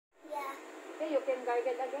can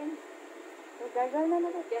gargle again. Gargle na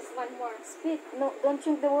lang. Just one more. Spit. No, don't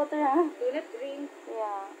drink the water, ha? Do not drink.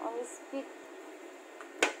 Yeah, only spit.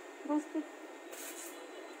 Go spit.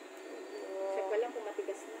 Check ko lang kung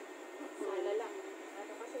matigas na. Sala lang.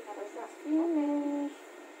 Ano kasi nabasa. Finish.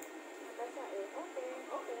 Nabasa eh. Okay.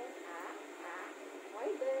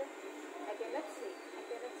 Wider. I cannot see.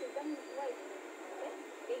 Them wide. Okay?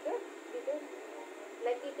 Bigger.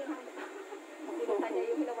 Like eating hamburger. Pinuha niya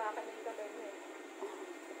yung hinawakan ng kamay niya.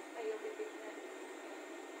 Ayaw bibig niya.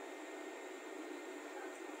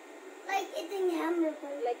 Like eating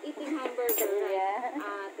hamburger. Right?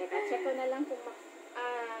 Yeah. Teka, check ko na lang kung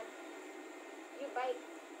you bite.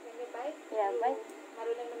 When you bite, Yeah, bite.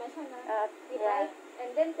 marunong naman siya na. You Yeah. bite, and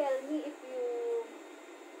then tell me if you,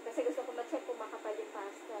 kasi gusto ko ma-check kung makapal yung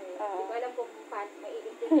pasta eh. Hindi ko alam kung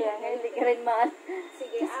maiintindihan Yeah, nga, hindi ka rin maan.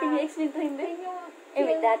 Sige, Just can you explain to him can then? you With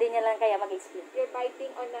feel daddy niya lang kaya mag-explain. you're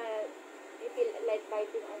biting on a, you feel like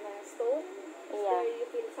biting on a stone? Yeah. Or you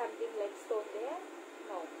feel something like stone there?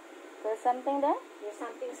 No. There's something there? There's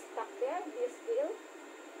something stuck there? Do you feel?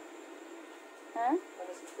 Huh? How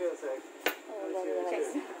does it feel, Zach? Oh, daddy niya Check.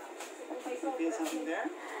 mag-explain. You feel something there?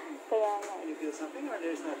 Kaya nga. Can you feel something or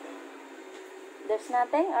there's nothing? There's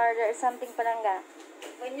nothing or there's something palangga?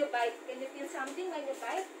 When you bite, can you feel something when you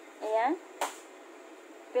bite? Ayan.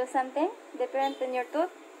 Feel something different in your tooth?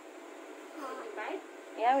 When you bite?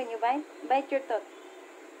 Yeah, when you bite. Bite your tooth.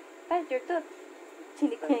 Bite your tooth.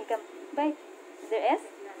 Hindi ko yung bite. There is?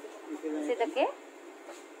 You feel Is it anything?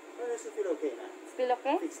 okay? Or does it feel okay now? Is feel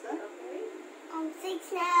okay? Fix that? Okay.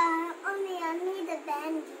 Six now. Only I need a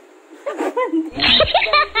bandy.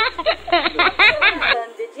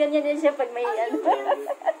 Bandage. Yan siya pag may ano.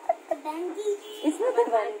 A bandy. It's not a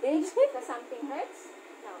bandage. Because something hurts?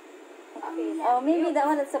 No. Okay. Oh, maybe that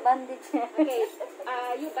one is a bandage. Okay.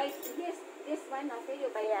 You bite this one, okay? You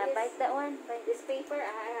bite Yeah, this. bite that one. Bite This paper,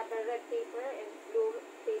 I have a red paper and blue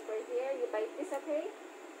paper here. You bite this, okay?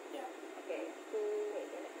 Yeah. Okay. Okay.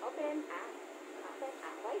 Open. Open.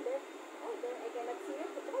 Wider. I cannot see it.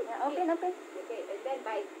 Yeah, open. Okay. And then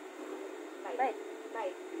bite. Bite.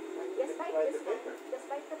 Just bite Bite this the paper. one. Just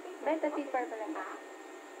bite the paper. Bite the Okay. paper pala.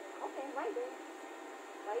 Okay. Wider.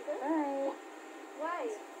 Bite. Why?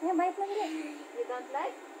 Yeah, bite lang din. You don't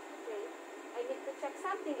like? Okay. I need to check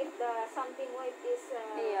something if the something white is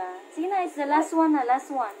Yeah. Sige na, it's the last one na.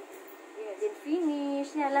 Last one. yes. Then finish.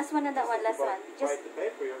 Yeah, last one na that one. Last one. Just, Bite the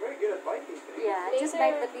paper. You're very good at biting things. yeah, just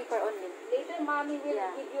bite the paper only. Later mommy will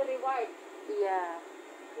Yeah. give you reward. Yeah.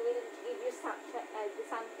 He will give you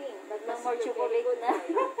something. But no Because more you're chocolate very good na. boy.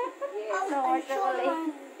 Yes. No more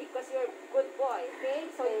chocolate. Because you're a good boy. Okay?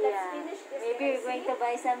 So let's Yeah. finish this. Maybe we're going to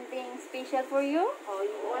buy something special for you. Oh,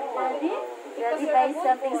 you want Daddy? Because Daddy you're a buy good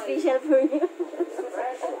something boy. special for you.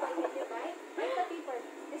 Bite the paper.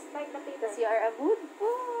 Just bite the paper. Because you are a good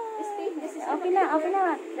This is boy. Open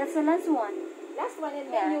na. That's the last one. last one, and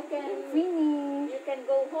Yeah. then you can Finish. you can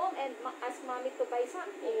go home and ask mommy to buy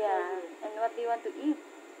something. Yeah. And what do you want to eat?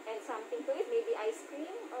 And something to eat, maybe ice cream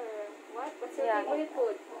or what? What's your Yeah. favorite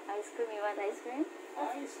food? Ice cream. You want ice cream?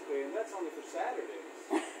 Ice cream. That's only for Saturdays.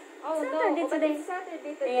 Oh Saturday no, but today. it's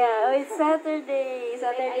Saturday today. Yeah. Oh, it's Saturday.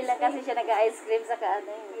 Saturday ice lang kasi cream. siya nag-ice cream sa kaano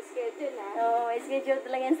yun. May schedule Oh, may schedule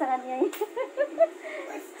talaga yan sa kanya.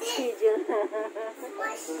 Schedule.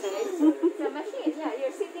 It's a machine. Yeah,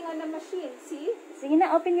 you're sitting on a machine. See? Sige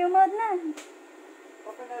na, open your mouth na.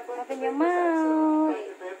 Open your Zach. So mouth. bite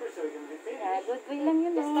the paper so you can be finished. Yeah, good boy lang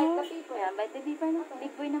yun. Just oh. bite the paper. Yeah, bite the paper na.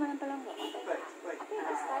 Big boy naman ang palanggo. Bite. Just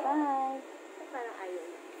bite. Bye. Parang ayaw.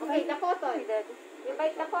 Okay, the cotton. Hey, Daddy. You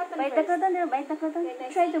bite the cotton Bite the first. cotton, bite the cotton. Okay,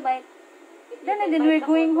 next. Try to bite. If you Then can and then bite we're the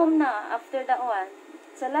going cotton, home na after that one.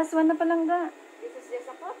 Sa last one na palangga. This is just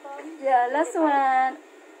a cotton. Yeah, last Then you bite. one.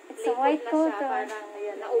 It's a Labeled white na siya, cotton. Parang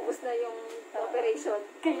naubos na yung operation.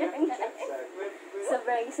 Kaya We have to check, Zach. We-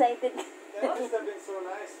 sobrang excited. That must have been so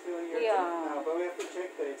nice feeling your Yeah. tooth now, but we have to check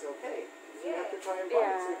that it's okay. So you have to try and bite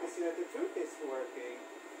Yeah. so you can see that the tooth is working.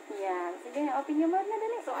 Yeah. Sige na, open your mouth na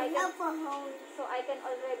dali. So I Love can for home.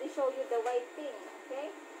 already show you the white thing. Okay?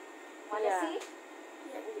 Wanna Yeah. see?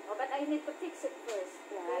 Oh, but I need to fix it first.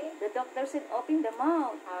 Yeah. Okay? The doctor said open the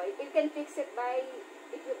mouth. If you can fix it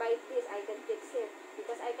if you bite this, I can fix it.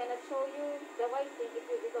 Because I cannot show you the white thing if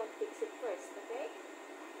you don't fix it first. Okay?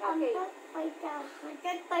 Okay.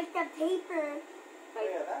 Just bite the paper. Bite.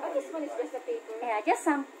 Yeah, that But one this you one is bite. just a paper. Yeah, just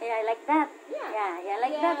some. Yeah, like that. Yeah. Yeah,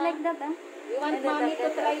 like Yeah. that. Huh? You want And then mommy to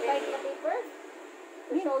that's try okay. bite the paper?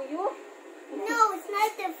 To show you? No, it's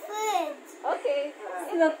not the food. Okay.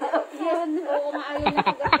 It's not the food. Oo, maayon na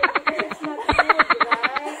ko because it's not food,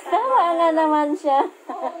 right? Tama nga naman siya.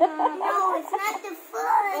 Oo nga. No, it's not the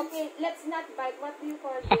food. Okay, let's not bite. What do you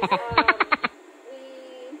call this?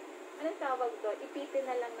 repeatin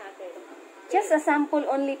na lang natin. Just a sample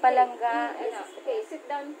only palangga. Okay, sit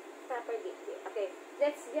down properly. Okay,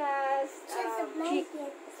 let's just Just a cheek.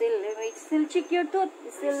 blanket. Still check your tooth.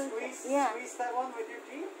 Still, yeah. Squeeze that one with your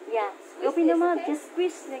teeth. Yeah. Squeeze Open your this, mouth. okay? Just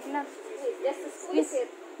squeeze like that. squeeze, just to squeeze it.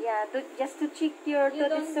 Yeah, just to check your You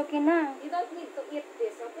tooth. It's okay na. You don't need to eat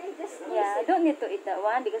this, okay? Just squeeze Yeah, it. don't need to eat that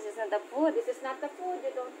one because it's not a food. This is not the food.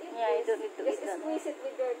 You don't eat Yeah, you this. don't need to just eat that. squeeze it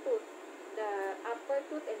with your tooth. The upper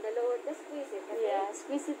tooth and the lower. Just squeeze it, okay? Yeah,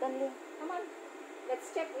 squeeze it only. Come on. Let's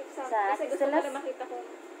check if some. Sa- Kasi sa gusto ko last- lang makita kung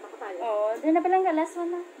makapal. Oh, doon na palangga. Last one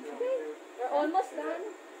na. Okay. We're almost done.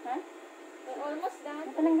 Ha? We're almost done.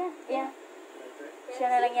 Na palangga. Yeah. Siya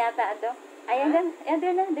na lang yata, Ado. Ayan din. Ayan,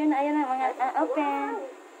 doon na. Doon na. Ayan na. Mga, open.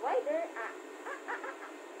 Wow. Why there?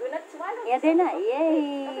 Do not swallow. Yeah, doon na. Okay,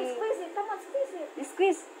 Yay. squeeze it. Come on, squeeze it.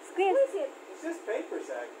 Squeeze. Squeeze. Squeeze it. It's just paper,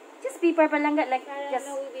 Zach. Just paper palangga. Like, Kaya just,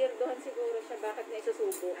 na-weirdohan siguro siya bakit niya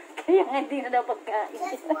isusubo. kaya nga hindi na daw pagkain.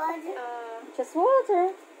 Just water. Just water.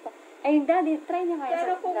 Ay, daddy, try niya kaya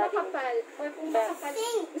Pero sa kung daddy. makapal, or kung Ba- makapal,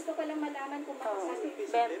 gusto ko lang malaman kung makapal. Piece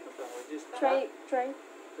Ben, of paper, though. Just Try. Should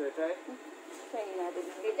I try? Try natin.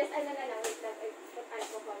 Okay, just ano na lang, wait lang, put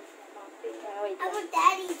alcohol. Okay. Wait. I would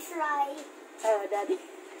daddy try. Oh, daddy.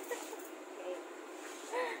 Okay.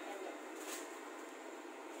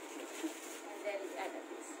 And then, ano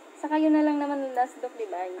this. Saka yun na lang naman last doc, di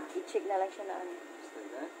ba? I-check na lang siya na ano. Just like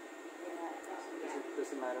that. Yeah.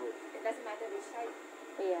 Doesn't matter with. It doesn't matter which side.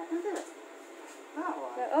 Yeah. That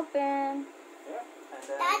one. So, open. Yeah. And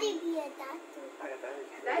then. Daddy be a doctor. I got that.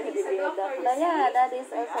 Daddy is a doctor, you Yeah, see? daddy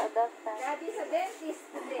is also a doctor. Daddy is a dentist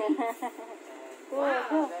today. Go, Wow.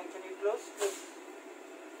 go. And then can you close?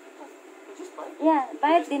 Just bite it. Yeah,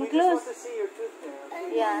 bite, then We just close. want to see your tooth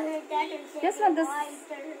there. Yeah. Just want to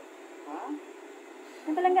Huh?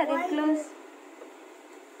 Yung palangga, then close.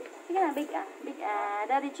 Sige na, big ah. Big ah.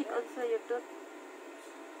 Daddy check also your tooth.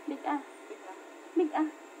 Big ah. Big ah.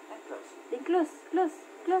 And close. Then close. Close.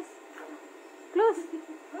 Close. Close.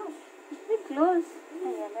 Then close.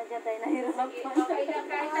 Ayan, nandiyan tayo nahirapan. Okay lang,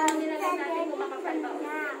 kahit tanongin na lang natin kung makapal ba o hindi.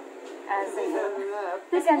 Ah, sige. Kasi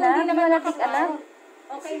Tika kung na, hindi naman wala tik makapal, alam.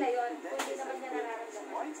 okay na yun. Kung hindi naman niya nararamdaman.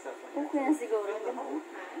 White stuff on Okay na siguro. the hole.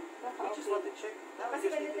 Ha? Baka We just okay. want to check. Now we Kasi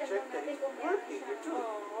just need to ganito check that natin it's kung meron working, siya. your tooth.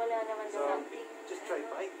 Oh, wala naman So daw. just try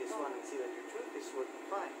bite this one and see that your tooth is working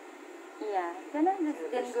fine. Yeah. Ganun.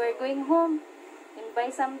 Then we're going home. And buy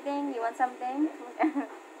something. You want something?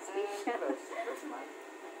 Special. Close. Close, man.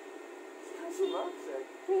 Close your mouth, Zach.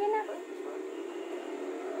 Sige na. Bite this one.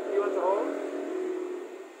 You want to hold?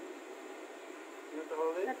 You want to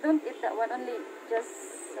hold it? But don't eat that one. Only just...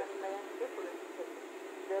 Ano ba yan? Carefully.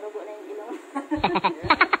 Darugo na yung ilong.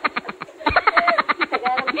 Yeah.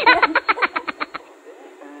 Tagalog yan.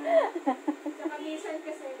 Saka minsan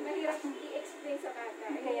kasi, mahirap i-explain sa bata.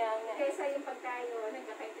 Kaya nga. Kaysa yung pag tayo,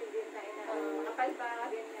 nagkakaintindihan tayo na makapal ba,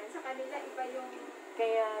 ganyan. Sa kanila, iba yung,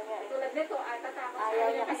 Kaya nga. tulad nito, tatakot sa Ayaw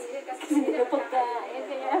kanila niya kasi kasi hindi sila pagkain.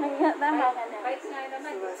 Kaya nga. Tama ka na. Bites nga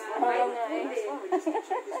naman, So di last ba? one. Oo Bites nga eh. hindi. Last one. We just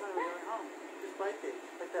check this one when we're home. Just bite it.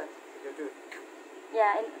 Like that. Your tooth.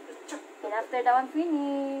 Yeah. And after that one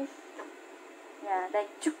finish. Yeah. Like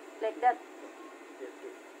chuk. Like that. Your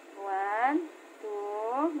tooth. 1,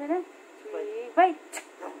 2, ganun. 3, bite.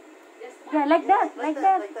 Just Yeah, like that. Like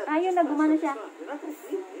that. Like that. Ayun Just na, gumano press siya. on this one. You're not going to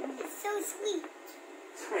sleep. Yeah. It's so sweet.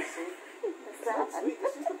 So sweet. It's not sweet.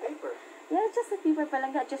 It's just a paper. Yeah, just a paper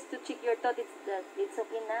palangga. Just to check your thought. It's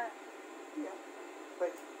okay na. Yeah.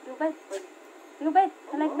 Bite. You bite. Bite. You bite.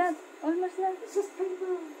 Like that. Almost na. It's just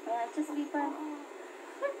paper. Yeah, just paper.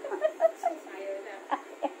 ayaw na.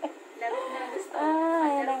 Laro na gusto.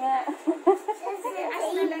 Ayan na nga. Just Sige, a ask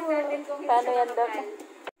na lang paper. natin kung hindi Paano siya yan, Doc? makapal.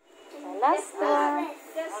 Last one.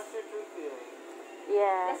 Just, How's your tooth feeling?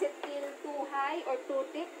 Yeah. does it feel too high or too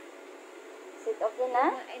thick? Sit okay na?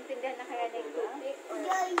 Intindihan na kaya na yung too thick or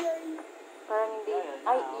Parang hindi.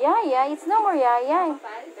 Ay, yaya. It's no more yaya.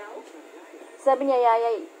 makapal daw? Sabi niya yaya.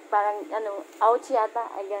 Parang ano, ouch yata.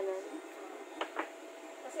 Ay, ganun.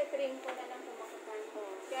 Kasi trim ko na lang kung makapal.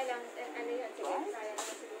 Kaya lang, ano yun, sige, kaya naman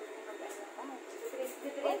siguro kung mag-ano.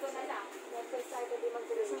 Trim ko na lang. Not so excited di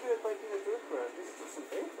mag-trim. This is good biting the toothbrush. This is just some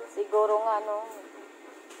paper. Siguro nga, no.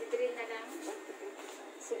 Trim na lang.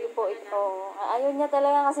 Sige po, ito. Ayaw niya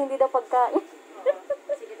talaga kasi hindi daw pagkain. Oo.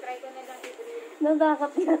 Sige, try ko na lang i-trim.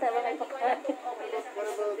 Natakot niya Kaya talaga lang, hindi ko alam pagkain. kung okay na sa What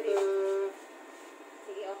kanya about the... mag-trim.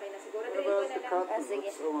 Sige, okay na. Siguro What trim ko about na the lang. cotton? sige.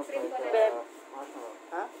 It's almost Trim like ko na lang. marshmallow.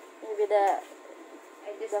 Huh? Maybe the I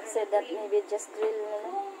just doc said that trim. maybe just drill na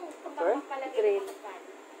lang. Kung Sorry? makapalagay Grill. ng makapal.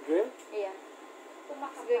 Grill? Yeah. Kung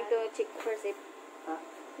It's going to makapal. check first if Huh?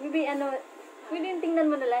 maybe ano, Pwede yung tingnan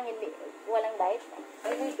mo na lang, hindi, walang bite.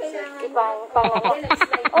 Hindi kailangan. Pang Then,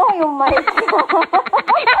 slide. Oh, yung mic.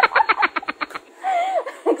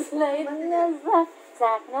 Slide na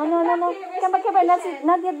Zach. No. Come on.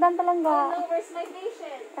 Not yet done Oh palangga. no, where's my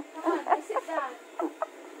patient? Come on, I sit down.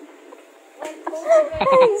 Went home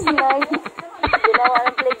already. Slide. Come on. Ginawa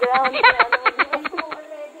ng playground. Went home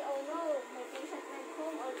already. Oh no, my patient went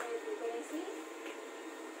home already. Can I see?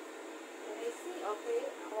 Can I see? Okay.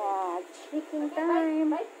 Wow, chicken Okay, time.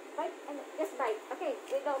 bite. Just bite. Okay,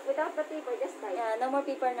 without the paper, just bite. Yeah, no more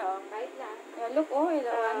paper na, oh. Bite lang. Yeah, look, oh, that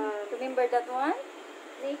one. Remember that one?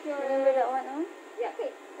 Make your... Remember that one, oh? Yeah,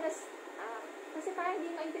 okay. Just, kasi parang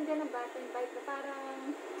hindi maintindihan ng bata yung bite na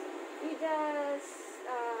parang you just,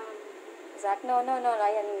 Zach, no.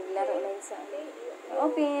 Ayan, laro na yun sa...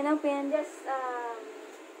 okay, Open. just,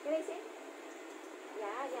 can I see?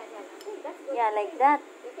 Yeah. Okay, that's good. Yeah, like that.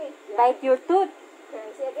 Okay. Yeah. Bite your tooth. Can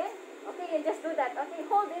I see again? Okay, you just do that. Okay,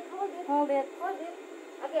 hold it. Hold it.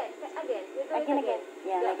 Again. You do it Again. again.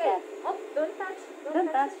 Yeah, like okay. that. Oh, don't touch. Don't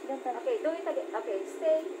touch. Okay, do it again. Okay,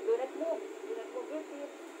 stay. Do not move. Do not move your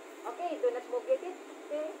feet. Okay, do not move your feet.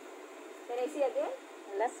 Okay. Can I see again?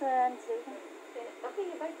 Last one. Okay,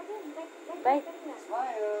 bite again. Bite.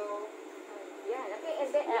 Smile. Yeah, okay, and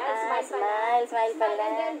then Smile pala.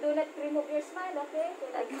 And then do not remove your smile, okay?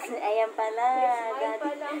 Ayan pala. Smile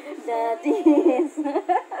pala ang gusto That mo. is.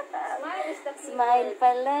 Smile is the key Smile word.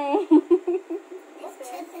 pala eh. It's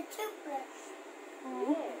just a toothbrush.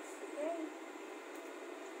 Yes, okay.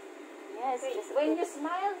 Yes, Okay, just when you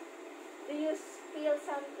smile, do you feel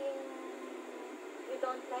something you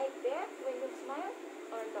don't like there when you smile?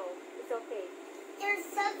 Or no? It's okay. There's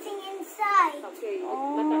something inside. Okay,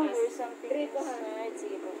 Oh, mataas. there's something Trip ko, ha? inside.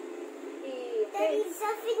 Sige po. Okay. There is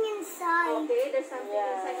something inside. Okay, there's something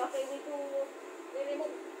Yeah. inside. Okay, we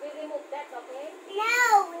remove that, okay? No,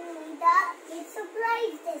 we need that. It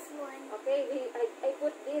supplies this one. Okay, I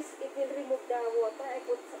put this, it will remove the water. I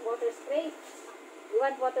put some water spray. You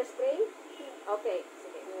want water spray? Okay,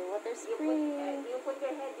 sige. Water You spray. put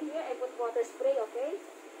your head here, I put water spray, okay?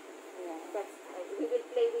 Yeah. That's, we will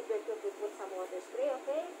play with your tooth. We put some water spray,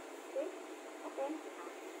 okay? Okay.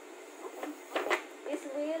 This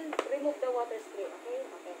will remove the water spray, okay?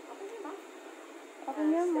 Okay. Open your mouth. Open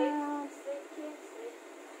your Straight, mouth. Straight here, straight.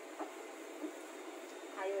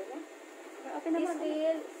 Ayaw na. Open This naman.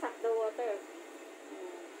 will suck the water.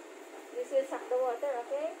 This will suck the water,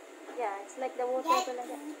 okay? Yeah, it's like the water Yes.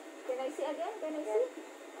 talaga. Can I see again? Can I Yeah. see?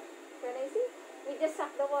 Can I see? We just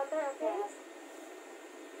suck the water, okay? Yes.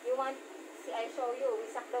 You want, see, I show you. We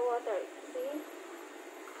suck the water. See?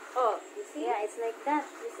 Oh, you see? Yeah, it's like that.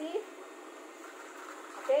 You see?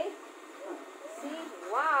 Okay? See?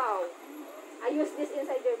 Wow! I use this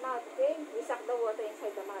inside your mouth, okay? We suck the water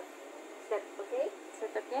inside the mouth. Is that okay? Is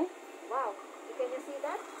that okay? Wow. Can you see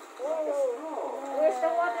that? Oh, where's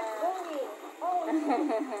the water going? Oh,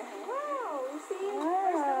 wow. You see?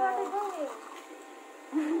 Where's the water going?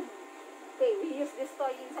 Okay, we use this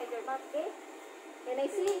toy inside your mouth, okay? Can I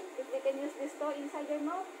see if we can use this toy inside your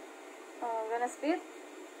mouth? Oh, gonna spit?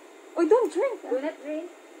 Oh, don't drink. Do not drink.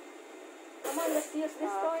 Come on, let's use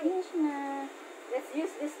this toy. Finish na. Let's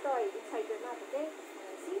use this toy inside your mouth, okay? Can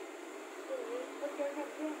I see? Okay, you put your head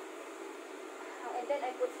here. And then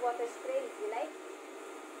I put water spray, if you like.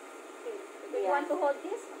 Okay. If you Yeah. want to hold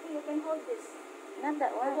this, okay, you can hold this. Not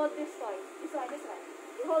that You one. hold this toy. This one.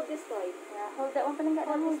 You hold this toy. Yeah, hold that one palangga.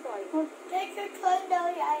 Hold this toy. Hold. There's your toy though,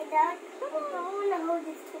 right? Dad. I want to hold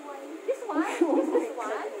this toy. This one. This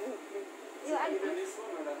one. You, This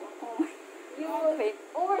one or that one? you, Wait.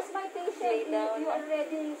 oh, where's my patient? Lay down. You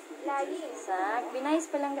already lying. Sak, binayos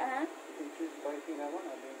palangga ha. You can choose biting that one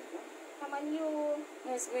or doing this one. Come on, you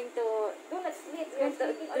He's going to, do not sleep. he's You're going to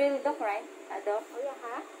sleeping drill already. dock, right? Doc? Oh, yeah,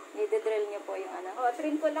 ha? I-drill niyo po yung ano. Oh,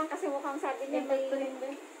 trim ko lang kasi mukhang sabi niya Trim.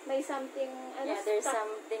 may something, ano, Yeah, there's stuck.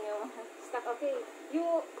 something yung... Stuck. Okay. You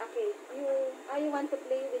want to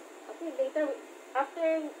play with, okay, later, after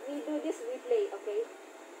we do this, we play, okay?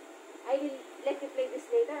 I will let you play this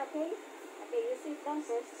later, okay? Okay, you sit down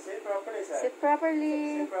first. Sit properly, sir. Sit properly.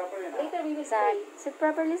 Sit properly now. Later we will Sak, play. sit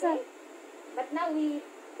properly, Sak. Okay? But now we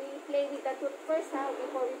play with the tooth first, ha?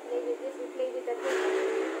 Before we play with this, we play with the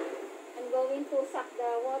tooth. I'm going to suck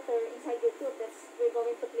the water inside your tooth. We're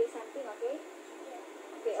going to play something, okay?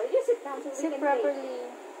 Okay, or you sit down so we Sit can properly. play.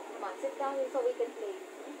 Come on, sit down so we can play.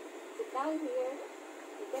 Sit down here.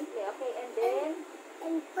 We can play, okay? And then,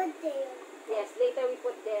 And put there. yes, later we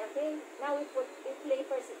put there, okay? Now we play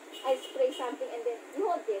first. I spray something and then you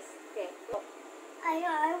hold this. Okay. Look.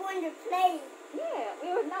 I want to play. Yeah, we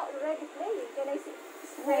are now already playing. Can I see?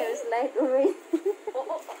 Where's light away?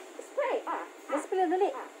 Oh, spray. Let's play, dali.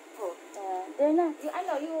 Oh. There na. You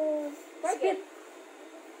Spit.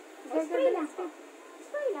 Oh, spray lang. Oh.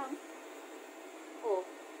 Spray lang. Oh,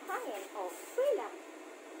 hangin. Oh, spray lang.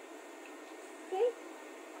 Okay?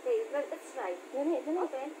 Okay, let's try. Dali.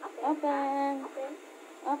 Open. Open. Open.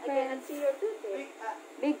 I Open. cannot see your toothpick.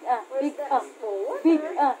 Big Where's Big the ah. water? Big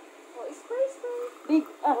Oh, spray. Big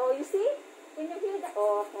Oh, you see? Can you hear that?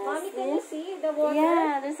 Oh, Mommy, can you see the water?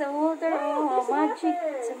 Yeah, there's a water. Wow, Oh, there's magic.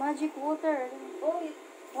 water. It's a magic water. Oh,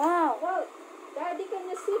 Wow. wow. Daddy, can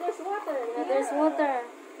you see there's water? Yeah, there's water.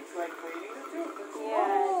 It's like cleaning the tooth. That's all. Yeah,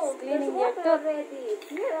 Oh, it's cleaning there's your water tooth. already.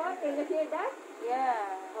 Here, oh, can you hear that?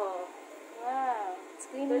 Yeah. Oh, Wow. It's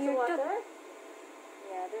cleaning there's your water. tooth.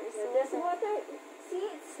 Yeah, there is There's water. water. See,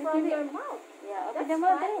 it's See, from baby. your mouth. Yeah, open That's the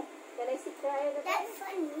mouth. fine. Dali. Can I see try it? That's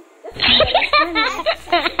funny.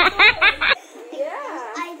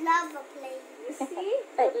 Yeah. I love a play. You see?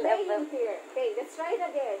 I We're love playing here. Okay, let's try it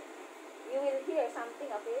again. You will hear something,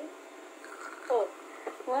 okay? Oh,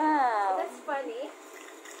 Wow. that's funny.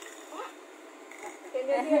 Can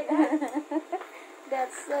you hear that?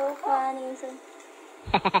 That's so funny. So,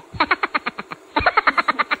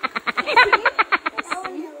 Oh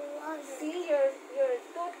no, water. See, your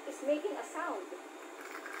tooth is making a sound.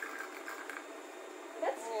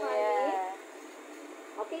 That's funny.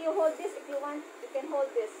 yeah. Okay, you hold this if you want. You can hold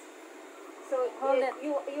this. So Hold it.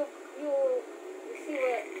 you see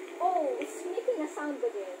where? Oh, it's making a sound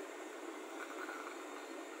again.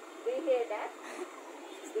 Do you hear that?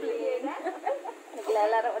 Do you hear that?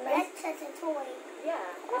 Naglalaro na. That's such a toy. Yeah.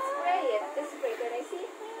 Let's spray it. Let's spray. Can I see?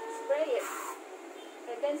 Spray it.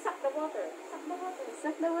 And then suck the water. Suck the water.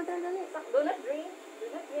 Suck the water, dali. Suck. Do not drink. Do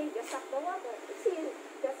not drink. Just suck the water. See,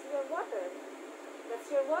 that's your water. That's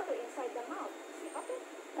your water inside the mouth. See, okay.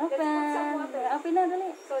 Let's put some Open. water. Open na, dali.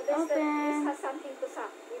 So this Open. has something to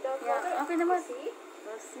suck. Without Yeah, water, open naman. you see?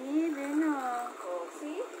 Oh, see, there na. Oh,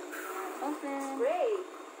 see? Open. Spray.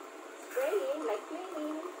 Spraying, like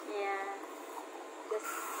cleaning. Yeah. Just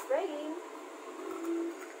spraying.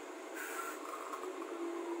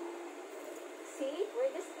 See?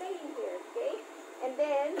 We're just spraying here, okay? And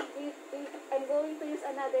then, I'm going to use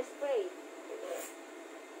another spray.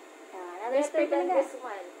 Another spray Better than talaga. this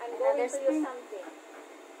one. I'm Another going to spray. use something.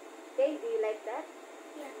 Okay, do you like that?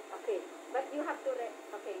 Yeah. Okay, but you have to,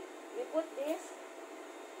 okay, you put this,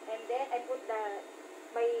 and then I put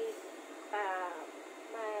my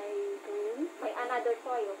another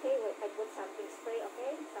toy, okay? Wait, I put something spray,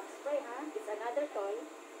 okay? Some spray, huh? It's another toy,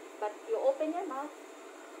 but you open your mouth,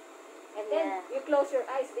 and then Yeah. you close your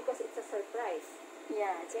eyes because it's a surprise.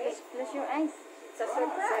 Yeah, Okay? close your eyes. It's a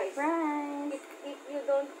surprise. Surprise. If you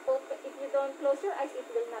don't close your eyes, it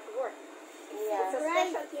will not work. Yeah. It's a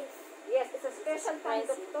Right. special Yes. Yes, it's a special kind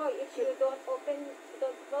of Surprising. toy. If you don't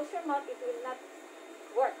close your mouth, it will not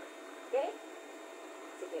work. Okay?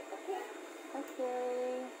 Sige, okay.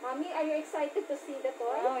 Okay. Mommy, are you excited to see the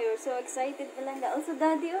toy? Oh, you're so excited, Balanga. Also,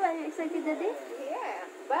 Daddy, are you excited, Daddy? Yeah.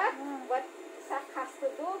 But Ah. what Zach has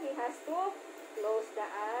to do, he has to close the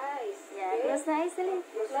eyes. Yeah, okay? close the eyes, Dali.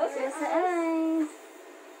 Close your Close the eyes. eyes.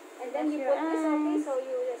 And then Close you your put this, okay? eyes. So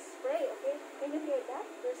you just spray, okay? Can you hear that?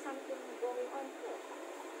 There's something going on here.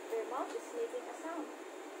 Their mouth is making a sound.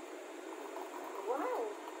 Wow.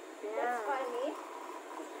 Yeah. That's funny.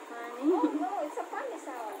 Funny. Oh no, it's a funny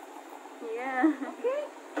sound. Yeah. Okay?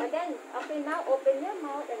 And then, okay, now open your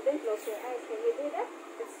mouth and then close your eyes. Can you do that?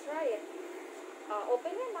 Let's try it.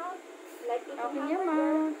 Open your mouth like eating Open your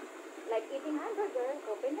hamburger. mouth. Like eating hamburger.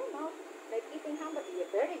 Open your mouth like eating hamburger.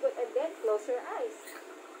 Yeah, very good. And then close your eyes.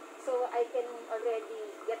 So I can already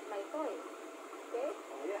get my toy. Okay?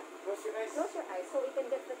 Oh, yeah. Close your eyes. Close your eyes so we can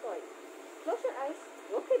get the toy. Close your eyes.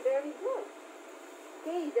 Okay, very good.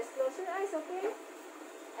 Okay, just close your eyes, okay?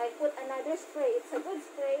 I put another spray. It's a good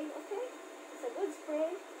spray, okay? It's a good spray.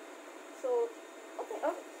 So, okay,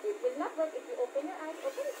 oh, it will not work if you open your eyes.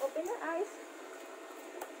 Open your eyes.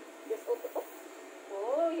 Just open.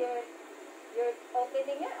 Oh, you're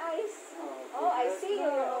opening your eyes. Oh, I see you.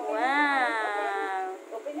 You're opening your eyes. Wow.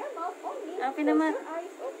 Okay. Open your mouth only. Open Close the mouth. your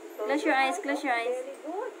eyes. Oh, Close your eyes, close your eyes. Very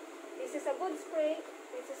good. This is a good spray.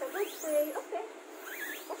 This is a good spray. Okay.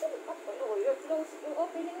 Oh, you're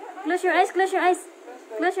opening your eyes. Close your eyes, close your eyes.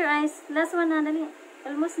 Close your eyes. Last one na, Dali.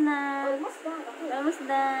 Almost na. Almost done. Okay. Almost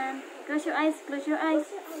done. Close your eyes, close your eyes.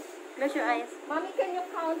 Close your eyes. Close your eyes. Mommy, can you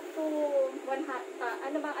count to 100?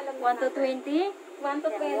 Ano bang alam mo? 1 to 20. 1 to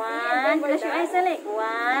 20. and then 1. we're Close your done. eyes, Dali.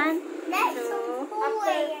 1. That's Two. some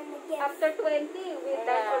toy and the gift. After 20, we're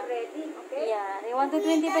done Yeah. already. Okay? Yeah. 1 to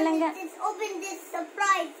 20 pa lang ga. Let's open this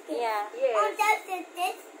surprise gift. Yeah. Yes. Oh, that's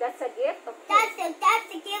it. That's a gift. Okay. That's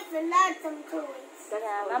the gift for lots of toys.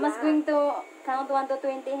 Yeah, Mama's going to count 1 to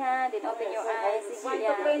 20, ha? Then open your eyes. 1 to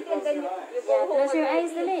Yeah. 20 and then you go Yeah, home close your already.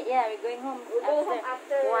 eyes, dali. Yeah, we're going home You go home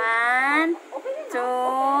after. after. 1, Open your 2,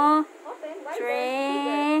 mouth. Open. Wider.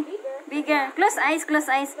 3. Bigger. Bigger. Close eyes, close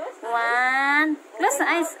eyes. 1. Close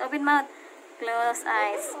eyes, open mouth. Close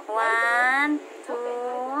eyes. 1,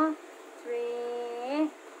 2, 3,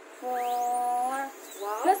 4.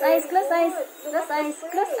 Wow, Close very eyes, close good. eyes. Look Close at the eyes,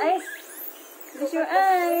 spray. close eyes. Close your Look at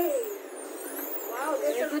the eyes. spray. Wow,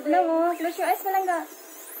 there's Very a good spray. na, oh. Close your eyes, palangga.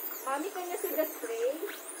 Mommy, can you see the spray?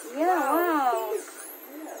 Yeah, wow. Fish.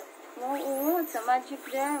 Wow, oh, it's a magic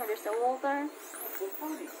there. There's a water. That's so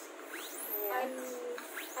funny. Yeah.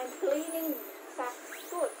 I'm cleaning Sack's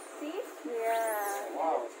foot. See? Yeah.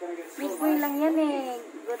 Wow, it's gonna get so Sweet boy nice. lang yan eh.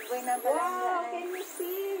 Good boy na palangga. Wow, can you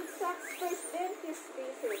see Sack's first dentist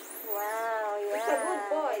visit? Wow, yeah. He's a good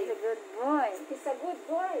boy. He's a good boy. He's a good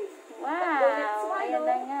boy. Wow. Ayan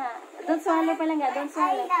na nga. Don't swallow palangga. Don't I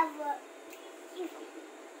swallow. have a...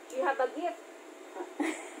 You have a gift.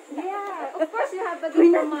 Yeah, of course you have a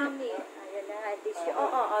gift from mommy. Ayan na nga. Tissue.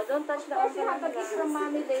 Oh. Don't touch Of the course you have a gift from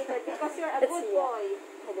mommy later because you're a good boy.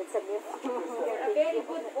 That's a gift. You're a very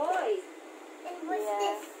good boy. And what's Yeah.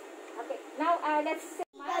 this? Okay, now let's see.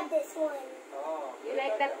 Got this one. Oh, You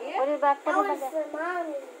like that Put gift? it back. Put That it was back. for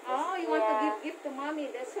mommy. Oh, you want to Yeah. give gift to mommy.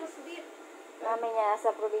 That's so sweet. Mami niya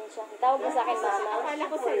sa probinsya. Tawag mo sa akin, mama. Akala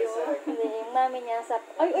ko sa'yo. Hindi, yung mami niya sa...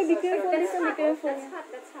 Ay, be careful. That's Listen, be hot. careful. That's hot.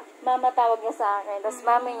 That's hot. Mama tawag niya sa akin. Tapos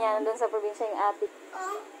mami niya nandun sa probinsya yung ate.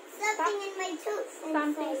 Oh, something in my tooth.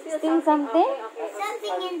 Something inside. still Still something? Okay.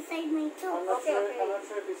 Something inside my I'm tooth. not Okay, sure. okay. I'm not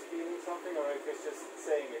sure if he's feeling something or if he's just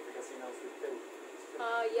saying it because he knows the pill.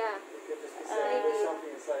 Oh, yeah. He could just be saying there's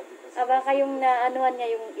something inside because. Baka yung naanuhan niya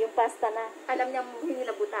yung pasta na. Alam niyang hindi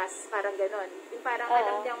na butas. Parang ganon. Yung parang Oo.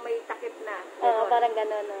 alam niyang may takip na. Oo, Ganon. parang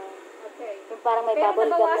gano'n. Okay. Yung parang may Pero bubble gum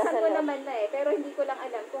na nabawasan sa ko loob. naman na eh. Pero hindi ko lang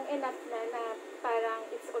alam kung enough na parang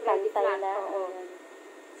it's already Pantay flat. na. Oo.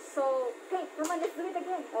 So, okay, come on, let's do it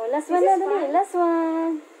again. Oh, last This one na is dali. fun. Last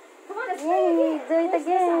one. Come on, let's Yay, try again. do it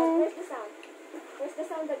again. Where's the sound? Where's the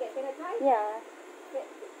sound again? Can I try? Yeah. Okay.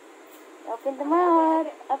 Open the mouth.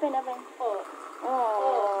 Open. Oh.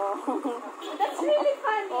 Oh. That's really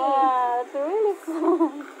funny. Wow, that's really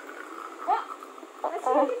fun. Oh, that's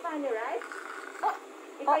really funny, right? Oh,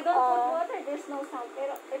 if I don't put water, there's no sound.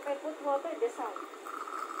 Pero if I put water, there's sound.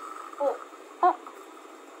 Oh. Oh.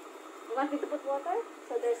 You want me to put water?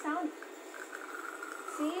 So there's sound.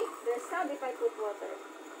 See? There's sound if I put water.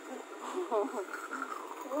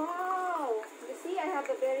 Wow. You see, I have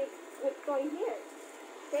a very good toy here.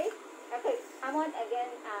 Okay? Okay. I want again,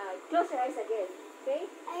 close your eyes again. Okay?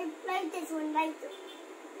 I like this one right there.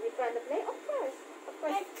 You trying to play? Of course. Of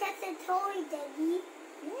course. That's just a toy, Daddy.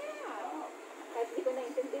 Yeah. Kahit di ko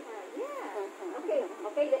naintindihan. Yeah. Okay.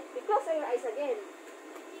 Okay. You close your eyes again.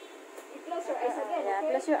 You close your eyes again. Yeah,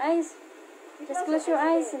 Okay? close your eyes. You Just close your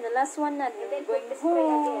eyes. again. And the last one na, And then you're put going the spray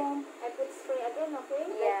again. home. I put spray again, okay?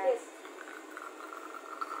 Yeah. Like this.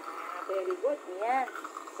 Very good. Yan.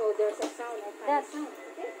 So there's a sound. A funny That. sound.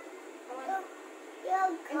 Okay? Come on.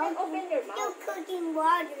 You're And then open your mouth. You're cooking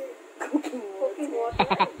water. Cooking water.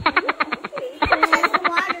 Okay. Just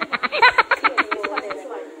water. This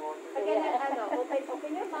one. Again,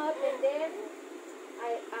 open your mouth and then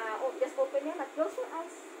just open your mouth. Close your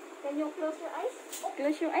eyes. Can you close your eyes?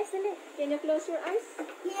 Close your eyes, dali. Can you close your eyes?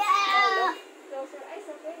 Yeah. Close your eyes,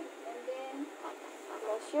 okay? And then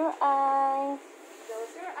Close your eyes.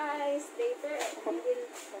 close your eyes. Later, we will.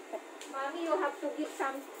 Mommy, you have to give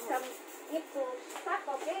some gift to Sack,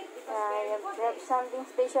 okay? Because Yeah, very you have good. to have something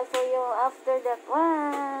special for you after that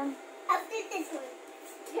one. After this one.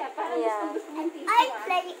 Yeah, parang Yeah. gusto mong tissue, I ah.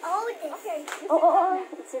 play all this. Okay, you sit Oh, down oh.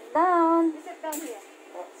 na. Sit down. You sit down here.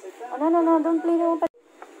 Oh, sit Oh, down. no. Don't play no. See?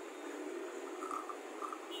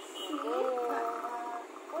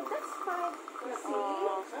 Oh, that's fine. You see?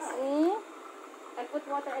 Oh, see? I put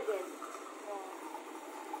water again.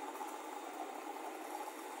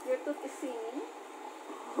 Your tooth is singing.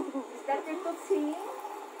 Is that your tooth singing?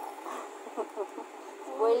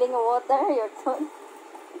 Boiling water, your tooth.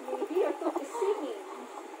 Maybe your tooth is singing.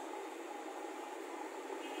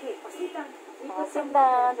 Okay, sit down. We Oh, put sit some down.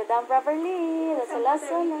 water. Sit down properly. That's the Some last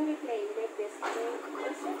water. one. We play like this. Okay,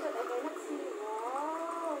 let's sit down. Okay, let's see.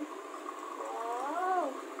 Wow. Wow.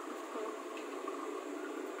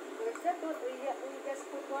 Where's the tooth? We just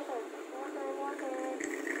put water. Water.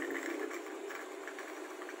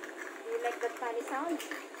 Do you like that funny sound?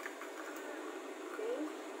 Okay.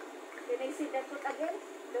 Can I see that tooth again?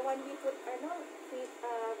 The one we put,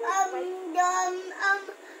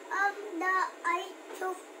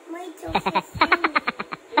 My tooth is singing.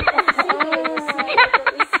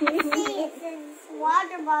 See, See, it says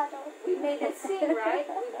water bottle. We made it sing, right?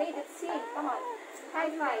 We made it sing. Come on. High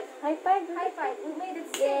five. High five. High five. We made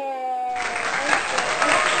it sing. Yeah.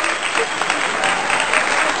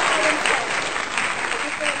 A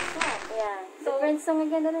different song. Yeah. So, Different song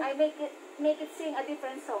again, dali. I make it sing a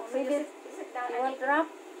different song. So Maybe you sit down You and want make rap?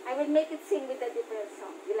 I will make it sing with a different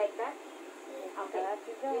song. You like that? Okay.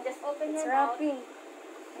 You just open It's your mouth. rapping.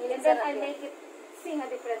 And then I'll make it sing a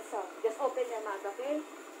different song. Just open your mouth, okay?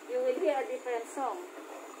 You will hear a different song.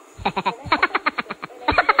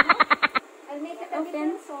 I'll make it a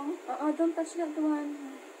different song. Don't touch that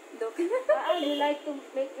one. You like to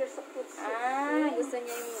make your foot sing. Gusto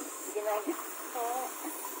niya yung ginagawa.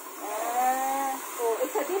 Oh,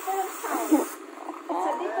 it's a different sound. It's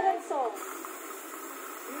a different song.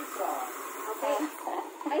 New song. Okay?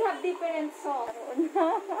 I have different songs.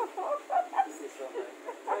 This is so nice.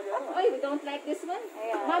 Try the other one. Oh, we don't like this one?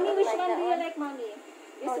 Yeah, Mommy, I don't which like one that do you one. like, Mommy?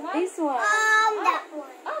 This one? This one. That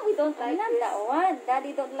one. Oh, we don't like Not this. that one.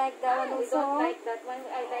 Daddy don't like that one We also. don't like that one.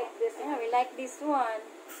 I like this Yeah, one. we like this one.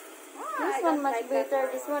 This I one don't much like that better.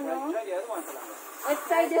 one. This one, no? Try the other one, Kalanga. Let's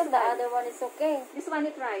try I this thought the one. other one is okay. This one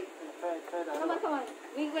you try. Try the other Come on, one. come on.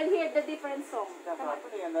 We will hear the different song. Not Come on.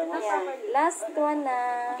 properly, and then Not we'll Yeah. properly. Last one na.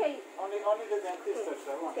 Okay. only the dentist touch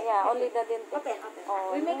that one. Yeah, only the dentist. Open, open.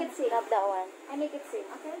 Oh, We make no, it sing. Not that one. I make it sing,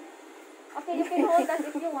 okay? Okay, you can hold that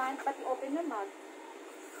if you want, but you open your mouth.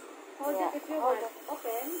 Hold Yeah, it if you hold want. it.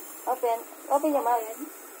 Open. Open your mouth. Open.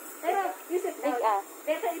 Pero, you sit down. Big ah.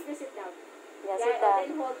 Better if you sit down. Yeah, sit down.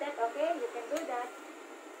 Open, hold that, okay? You can do that.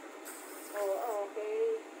 Oh,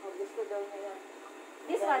 okay. Oh, gusto daw niya yan.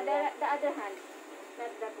 This one, the other hand.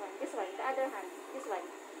 Not that one. This one, the other hand. This one,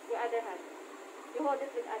 your other hand. You hold it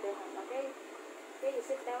with other hand, okay? Okay, you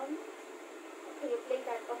sit down. Okay, you play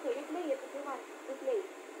that. Okay, you play it if you want. You play.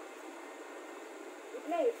 You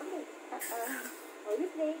play it, okay. Oh, you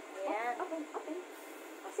play. Yeah. Open, open.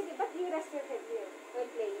 Oh, sige, but you rest your head here when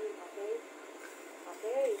playing, okay?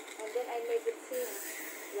 Okay, and then I make it sing.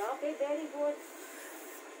 Yeah, okay, very good.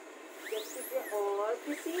 Just keep your, oh,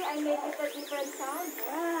 you see, I make it a different sound.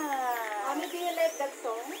 Wow. Mommy, do you like that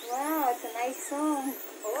song? Wow, it's a nice song.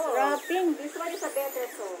 Oh, Rapping. this one is a better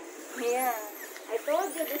song. Yeah. I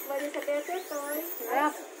told you this one is a better toy.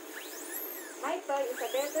 Rap. My toy is a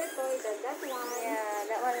better toy than that one. Yeah,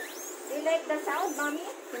 that one. Do you like the sound, Mommy?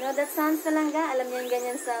 You know that sounds Kalanga? Alam niya yung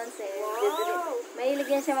ganyan sounds eh. Wow.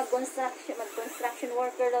 Mahilig yan siya mag-construction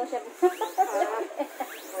worker daw siya.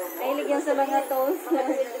 Mahilig yan sa mga tools.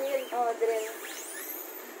 Drill. Oh, drill.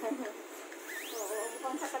 Oo,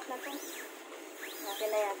 mukhang sakat na to. Okay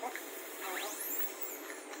na yata.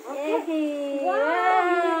 Okay. Yay! Wow,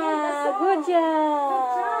 you did the song. Good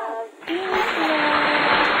job!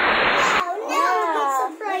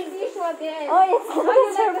 Surprise. Tissue again. Oh, it's a you like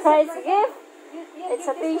the surprise gift. You It's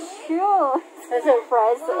a give this to me? tissue. It's a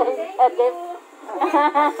surprise Oh, thank a you. gift.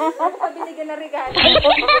 Ano pa binigyan na regalo?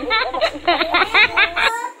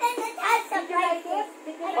 Open it as Did you like it?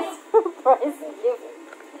 Did you like it? Surprise gift.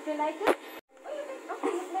 Did you like it? Oh, you like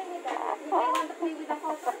okay, you play with that. You may want to play with the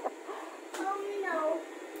photo? Oh no.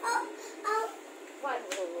 Oh. What?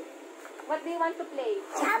 What do you want to play?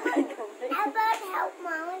 How about help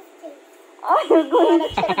Mama's teeth? Oh, you're going to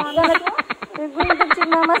check Mama's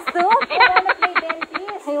too? I want to play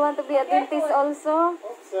dentist. You want to be a dentist also?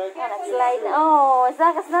 Oops, sorry. Slide. Oh,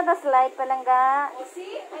 Zach, it's not a slide palangga. Oh,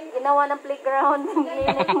 see? Ginawa ng playground. Yung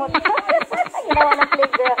clinic mo. Ginawa ng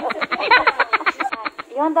playground.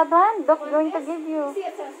 You want that one? Doc going to give you. See,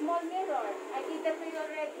 it's a small mirror. I did that to you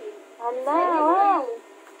already. Hala, Ready for wow. you.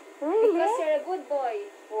 Really? Because you're a good boy.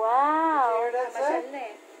 Wow. Hear that, Masyal sir? na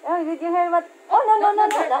eh. Oh, did you hear what? Oh, no.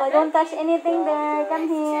 Don't touch anything there. Come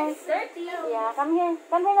here. It's dirty. Yeah, come here.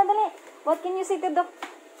 Come here na dali. What can you say to Doc?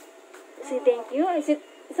 Say thank you. Is it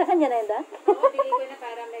sa kanya na yun, Doc? Oo, bigay ko na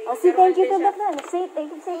para may... Oh, say thank you to Doc na. Say thank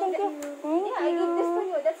you. Thank Yeah, I you. give this to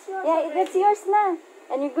you. That's yours. Yeah, already. that's yours na.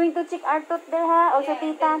 And you're going to check our tooth there, ha? Also, Yeah,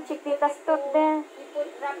 tita. and then Check tita's tooth there. You put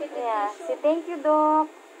wrap it in Yeah. tissue. Say thank you, Doc.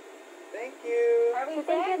 Thank you. Are we Say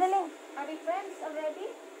thank you, friends? dali. Are we friends already?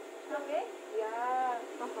 Okay? Yeah.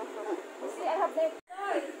 You see, I have that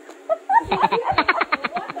toy.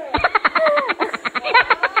 Water. Wow.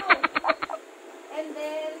 And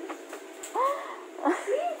then,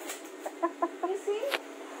 you see?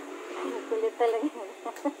 Kulit talaga.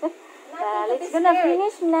 Nothing to Let's be gonna scared.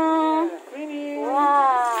 finish na. Finish.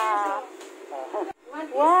 Wow. Want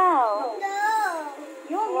this? Wow. No.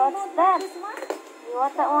 You What's don't that? like this one? You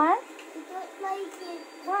want that one? I don't like it.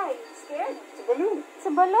 Why? Scared? It's a balloon. It's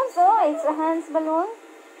a balloon, so it's a Hans balloon.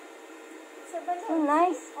 It's a balloon. So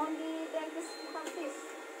nice. Only dentist have this.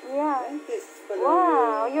 Yeah. Dentist balloon.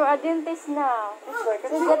 Wow, you're a dentist now. Looks like a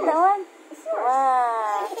So get that one. It's yours.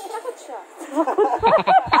 Wow. Takot siya.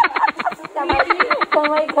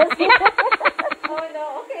 Kamay kasi. Oh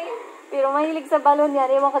no, okay. Pero mahilig sa balon yan.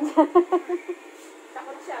 Ewan ko dyan.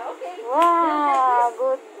 Takot siya, okay. Wow,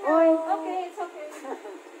 good boy. Okay, it's okay.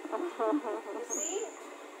 You see?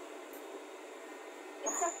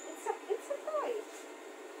 It's a toy.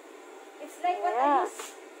 It's like what I Yeah. use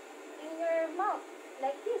in your mouth.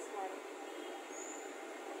 Like this one.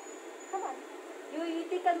 Come on. You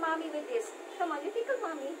tickle mommy with this. Come on, you tickle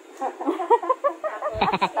mommy. Scared.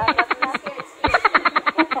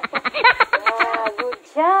 Wow, good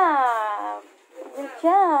job. Good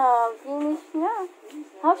job. Finish na.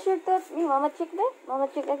 How's your tooth? Mama check there? Mama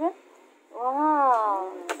check again?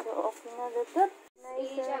 Wow. So, okay na the tooth.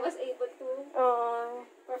 Nice. I was able to Oh,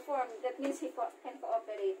 perform. That means he can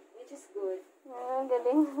cooperate, which is good.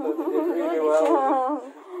 galing. Really Good well. job.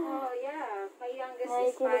 Oh, yeah. My youngest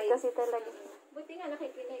is Nakikinig 5. kasi talaga. Buti nga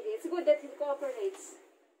nakikinig. It's good that he cooperates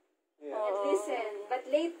Yeah. and Oh. listen. But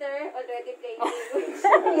later, already playing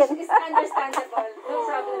which is understandable. No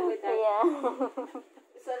problem with that. Yeah.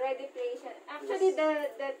 It's already patient. Actually,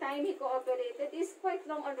 the time he cooperated is quite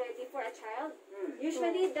long already for a child.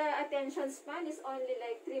 Usually, the attention span is only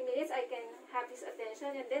like 3 minutes. I can have his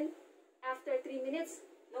attention, and then after 3 minutes,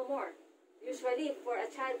 no more. Usually, for a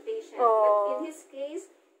child patient. Oh. But in his case,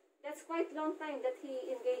 that's quite long time that he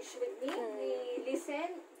engaged with me. He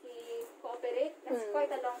listened, he cooperate. That's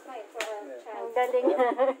quite a long time for a Ang child. galing.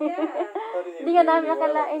 Yeah. How did he Hindi ka namin really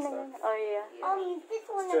well nakalain. at the start? Oh, yeah. This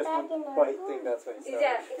one It's just back in the the biting, that's when he started.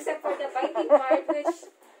 Yeah, except for the biting part, which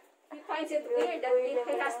he finds it weird that he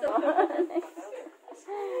has to.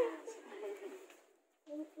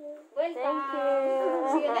 Welcome. Thank you.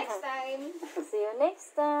 See you next time. See you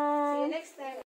next time. See you next time.